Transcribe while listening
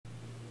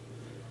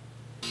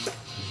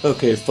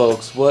Okay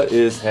folks, what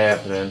is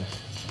happening?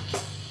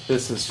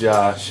 This is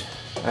Josh.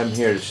 I'm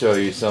here to show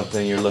you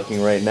something. You're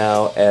looking right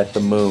now at the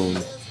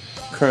moon.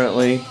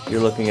 Currently,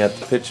 you're looking at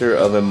the picture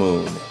of a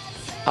moon.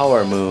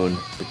 Our moon,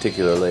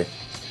 particularly.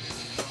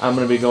 I'm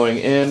going to be going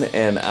in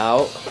and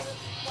out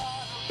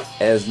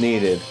as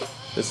needed.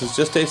 This is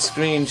just a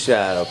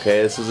screenshot,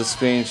 okay? This is a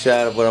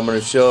screenshot of what I'm going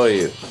to show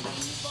you.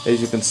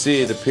 As you can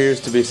see, it appears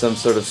to be some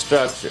sort of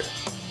structure.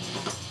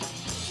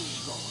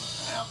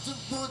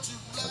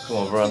 I'll come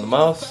over on the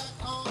mouse.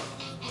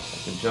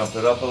 I can jump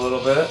it up a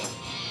little bit.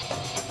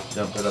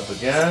 Jump it up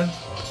again.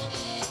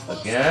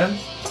 Again.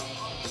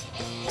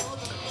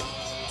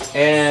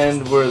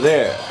 And we're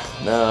there.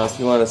 Now, if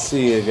you want to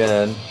see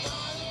again,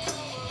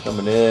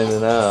 coming in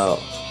and out,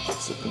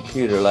 it's a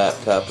computer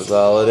laptop is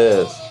all it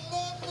is.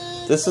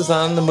 This is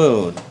on the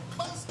moon.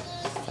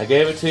 I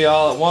gave it to you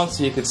all at once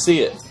so you could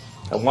see it.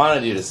 I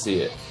wanted you to see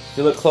it. If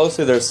you look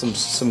closely, there's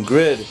some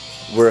grid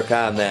work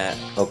on that.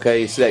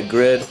 Okay, you see that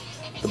grid?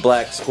 The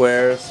black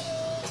squares?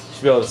 You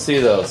should be able to see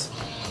those.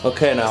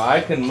 Okay, now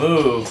I can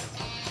move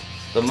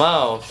the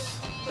mouse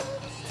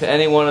to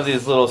any one of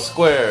these little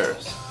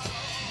squares.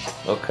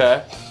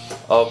 Okay?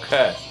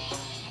 Okay.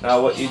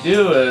 Now what you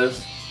do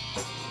is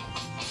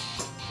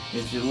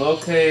you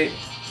locate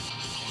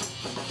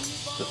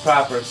the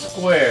proper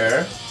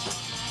square,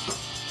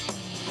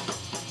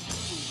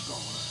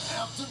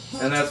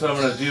 and that's what I'm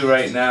going to do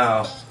right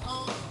now.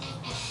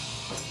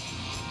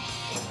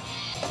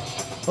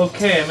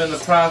 Okay, I'm in the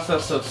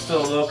process of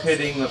still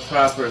locating the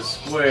proper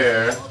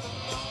square.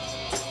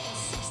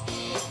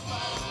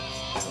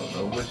 I don't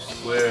know which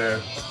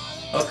square.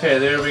 Okay,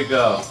 there we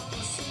go.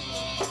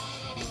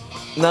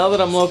 Now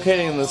that I'm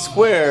locating the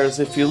squares,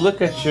 if you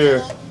look at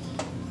your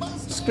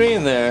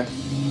screen there,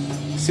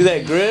 see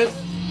that grid?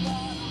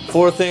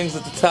 4 things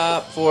at the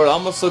top, 4, it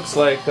almost looks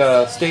like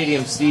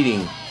stadium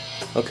seating.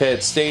 Okay,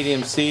 it's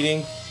stadium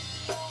seating.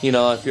 You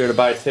know, if you were to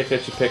buy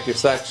tickets, you pick your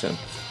section.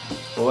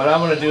 Well, what I'm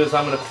going to do is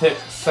I'm going to pick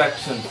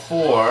section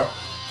 4,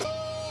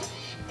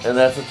 and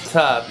that's at the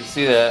top. You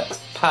see that?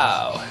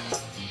 Pow!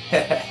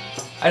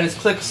 I just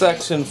click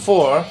section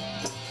 4,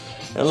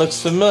 and it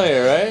looks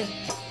familiar, right?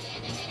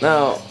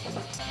 Now,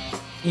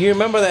 you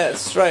remember that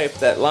stripe,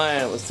 that line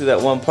that was through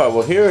that one part?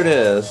 Well, here it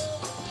is.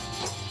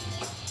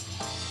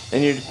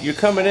 And you're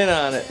coming in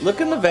on it.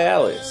 Look in the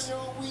valleys.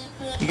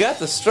 You got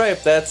the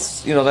stripe,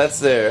 that's, you know, that's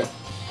there.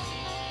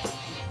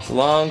 It's a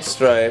long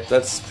stripe,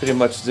 that's pretty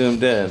much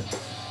zoomed in.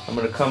 I'm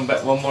going to come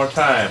back one more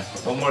time.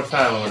 One more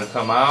time, I'm going to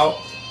come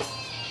out.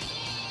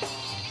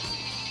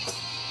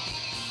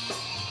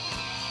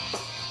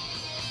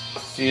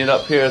 See it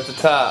up here at the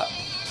top.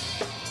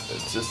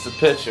 It's just the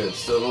picture, it's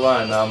still the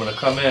line. Now I'm going to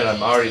come in,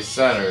 I'm already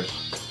centered.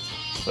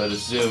 So I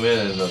just zoom in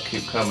and it'll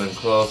keep coming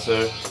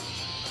closer,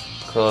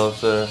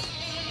 closer.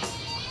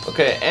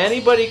 Okay,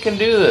 anybody can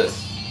do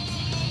this.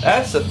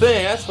 That's the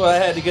thing, that's why I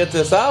had to get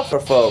this out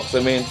for folks. I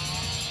mean,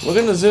 we're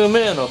going to zoom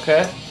in,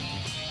 okay?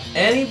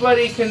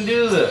 Anybody can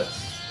do this.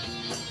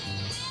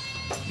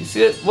 You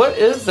see it? What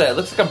is that? It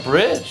looks like a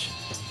bridge.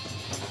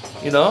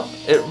 You know,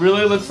 it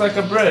really looks like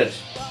a bridge.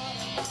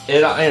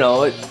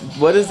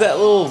 What is that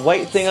little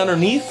white thing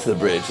underneath the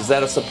bridge? Is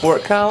that a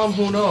support column?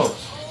 Who knows?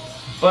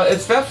 But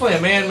it's definitely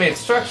a man-made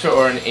structure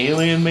or an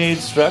alien-made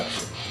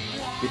structure.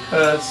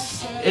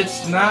 Because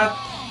it's not...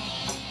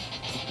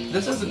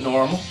 This isn't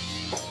normal.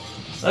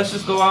 Let's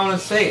just go on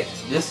and say it.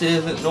 This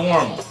isn't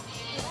normal.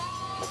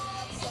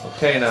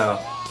 Okay, now.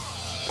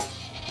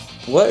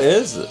 What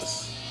is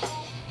this?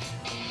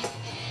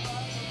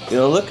 You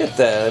know, look at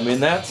that. I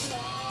mean, it's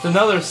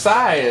another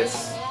side.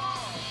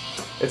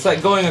 It's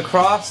like going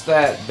across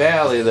that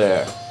valley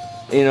there.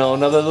 You know,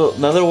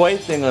 another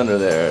white thing under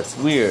there. It's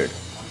weird.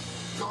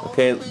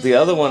 Okay, the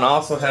other one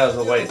also has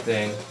a white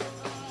thing.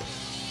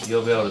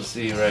 You'll be able to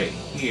see right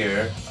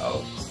here.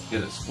 I'll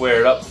get it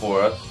squared up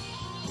for us.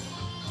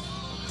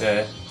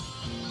 Okay.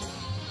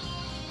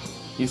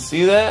 You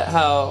see that?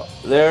 How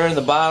there in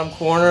the bottom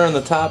corner and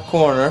the top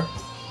corner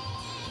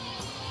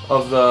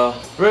of the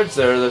bridge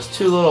there's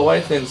 2 little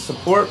white things.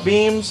 Support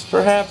beams,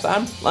 perhaps?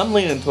 I'm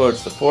leaning towards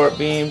support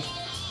beams.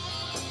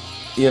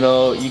 You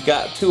know, you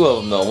got 2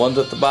 of them though. One's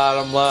at the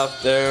bottom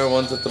left there,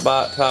 one's at the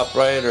top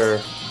right, or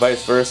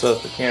vice versa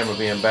if the camera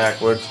being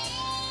backwards.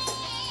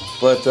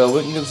 But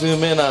we can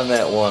zoom in on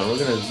that one. We're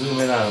going to zoom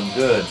in on them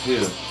good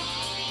too.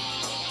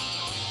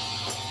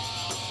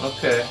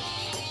 Okay.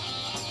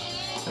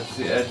 That's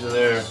the edge of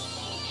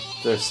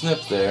their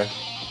snip there.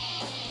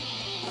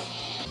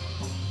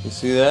 You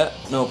see that?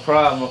 No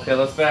problem. Okay,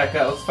 let's back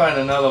out. Let's find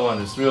another one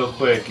just real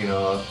quick, you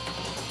know.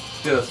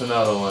 Let's get us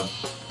another one.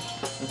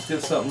 Let's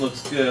get something that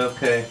looks good.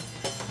 Okay.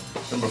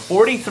 Number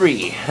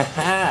 43.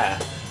 Haha.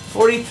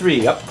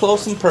 43. Up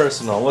close and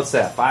personal. What's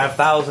that?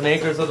 5,000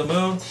 acres of the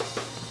moon?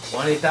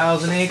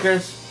 20,000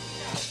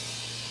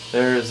 acres?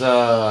 There's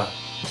a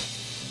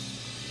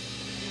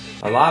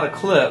lot of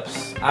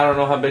clips. I don't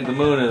know how big the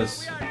moon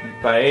is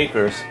by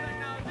acres,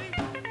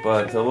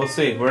 but we'll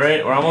see.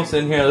 We're almost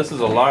in here. This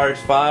is a large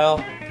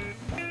file.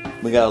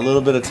 We got a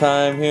little bit of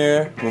time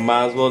here. We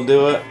might as well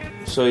do it.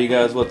 show you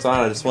guys what's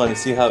on. I just wanted to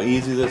see how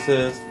easy this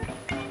is.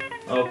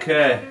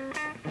 Okay.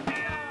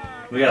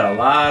 We got a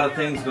lot of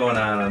things going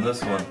on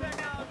this one.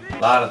 A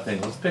lot of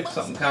things. Let's pick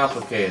something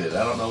complicated.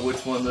 I don't know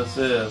which one this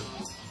is.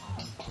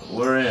 But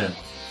we're in.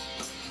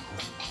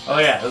 Oh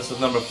yeah, this is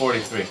number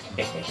 43.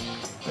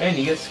 Man,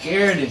 you get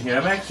scared in here.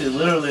 I'm actually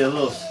literally a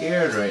little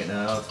scared right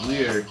now. It's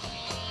weird.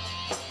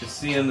 Just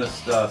seeing this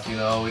stuff, you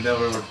know. We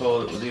never were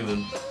told it was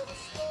even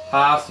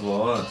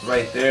possible. And it's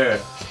right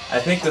there. I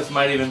think this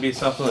might even be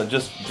something that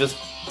just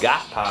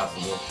got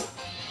possible.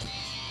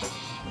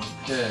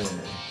 Okay.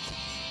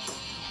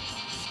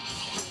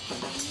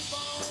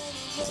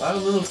 A lot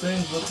of little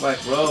things look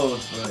like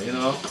roads, but you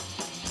know,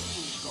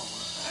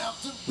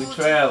 we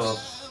travel.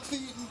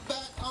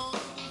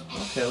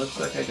 Okay, looks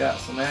like I got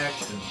some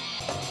action.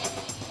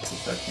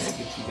 Guess I can't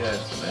get you guys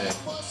some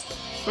action.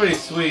 Pretty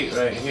sweet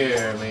right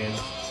here. I mean,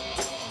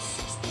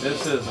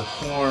 this is a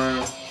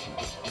corner.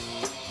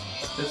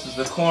 This is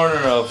the corner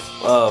of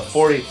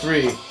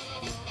 43.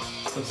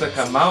 Looks like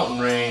a mountain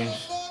range.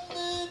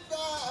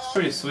 It's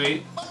pretty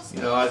sweet.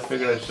 You know, I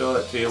figured I'd show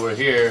it to you. We're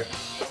here.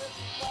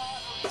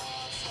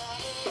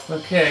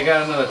 Okay, I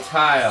got another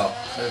tile.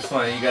 I just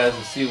want you guys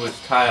to see which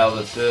tile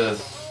this is.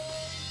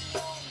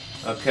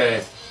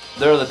 Okay,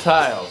 there are the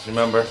tiles,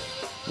 remember?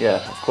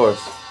 Yeah, of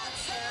course.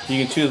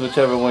 You can choose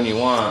whichever one you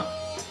want.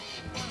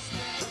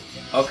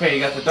 Okay,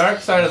 you got the dark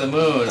side of the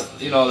moon.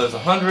 You know, there's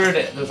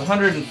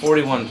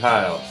 141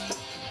 tiles.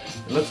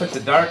 It looks like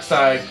the dark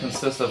side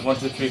consists of 1,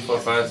 2, 3, 4,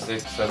 5,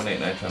 6, 7, 8,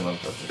 9, 10, 11,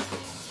 12,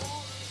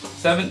 13,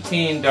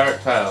 17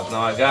 dark tiles.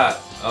 Now I got,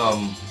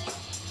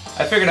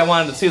 I figured I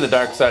wanted to see the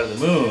dark side of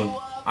the moon.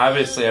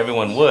 Obviously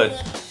everyone would,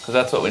 because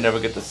that's what we never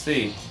get to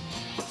see.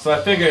 So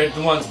I figured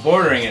the ones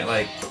bordering it,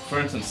 like for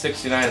instance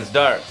 69 is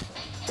dark.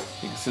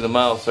 You can see the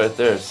mouse right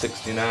there,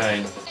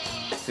 69.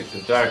 6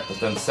 is dark, but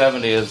then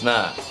 70 is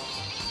not.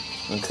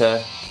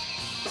 Okay?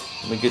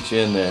 Let me get you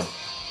in there.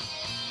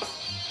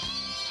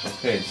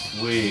 Okay,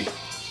 sweet.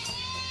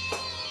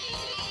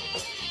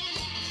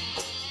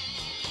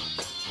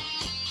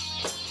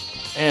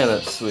 And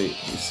that's sweet.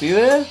 You see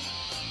that?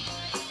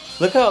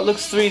 Look how it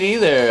looks 3D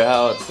there,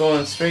 how it's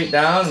going straight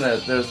down,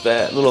 and there's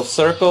that little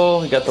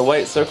circle. You got the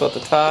white circle at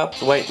the top,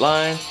 the white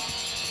line.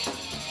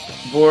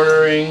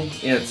 Bordering,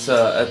 it's,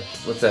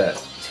 what's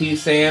that?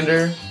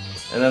 T-Sander.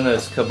 And then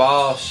there's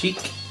Cabal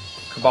Chic,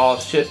 Cabal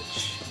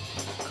Chich,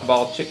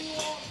 Cabal Chick.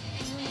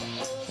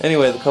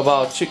 Anyway, the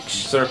Cabal Chick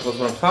circle is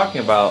what I'm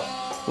talking about.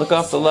 Look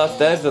off the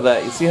left edge of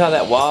that. You see how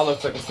that wall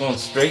looks like it's going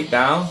straight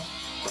down?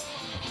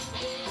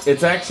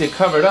 It's actually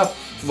covered up.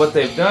 What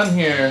they've done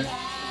here,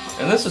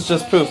 and this is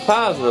just proof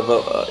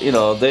positive, you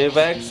know, they've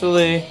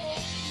actually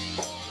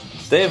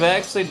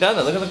done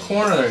it. Look at the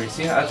corner there. You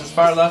see how that's as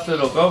far left as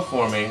it'll go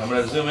for me. I'm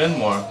going to zoom in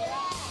more.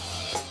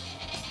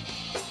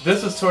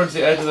 This is towards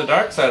the edge of the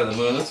dark side of the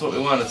moon. This is what we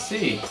want to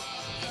see.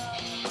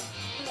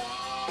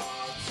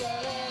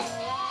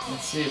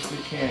 Let's see if we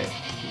can't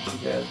get you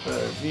guys a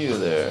better view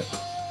there.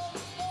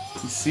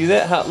 You see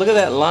that? How, look at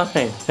that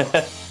line.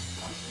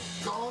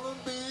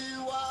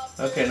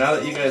 Okay, now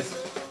that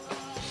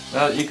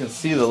you can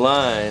see the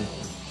line,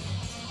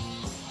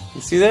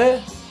 you see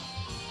that?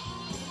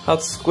 How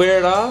it's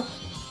squared off?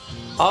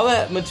 All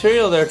that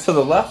material there to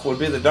the left would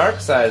be the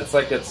dark side. It's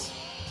like it's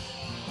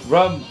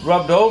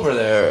rubbed over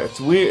there. It's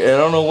weird. I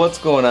don't know what's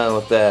going on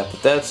with that,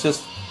 but that's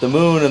just the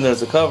moon and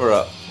there's a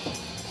cover-up.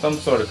 Some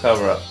sort of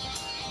cover-up.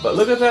 But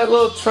look at that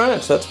little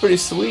trench. That's pretty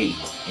sweet,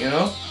 you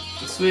know?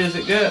 As sweet as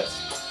it gets.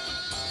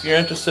 If you're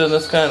interested in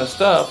this kind of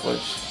stuff,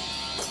 which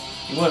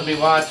you wouldn't be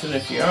watching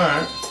if you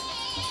aren't,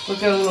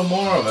 look at a little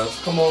more of it.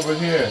 Let's come over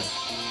here.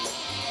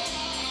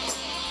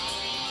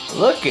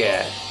 Look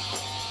at it.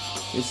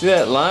 You see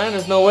that line?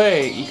 There's no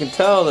way you can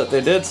tell that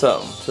they did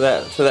something to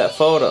that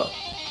photo.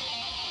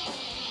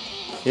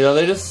 You know,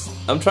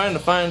 I'm trying to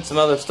find some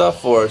other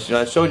stuff for us. You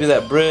know, I showed you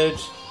that bridge,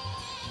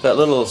 that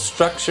little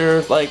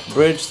structure-like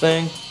bridge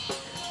thing.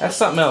 That's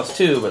something else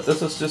too, but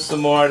this is just some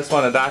more. I just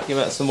want to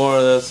document some more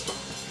of this.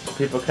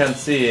 People can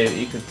see it.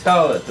 You can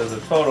tell that there's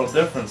a total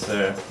difference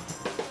there.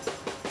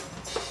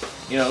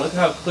 You know, look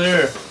how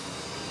clear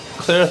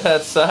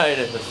that side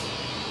is.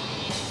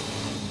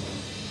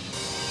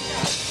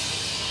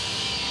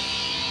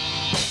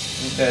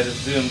 Okay, I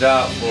just zoomed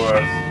out for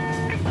us.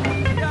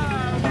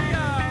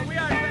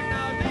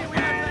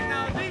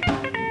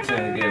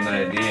 Trying to get an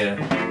idea.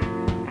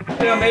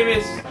 You know, maybe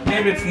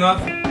it's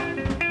nothing.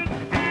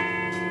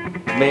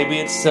 Maybe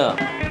it's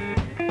something.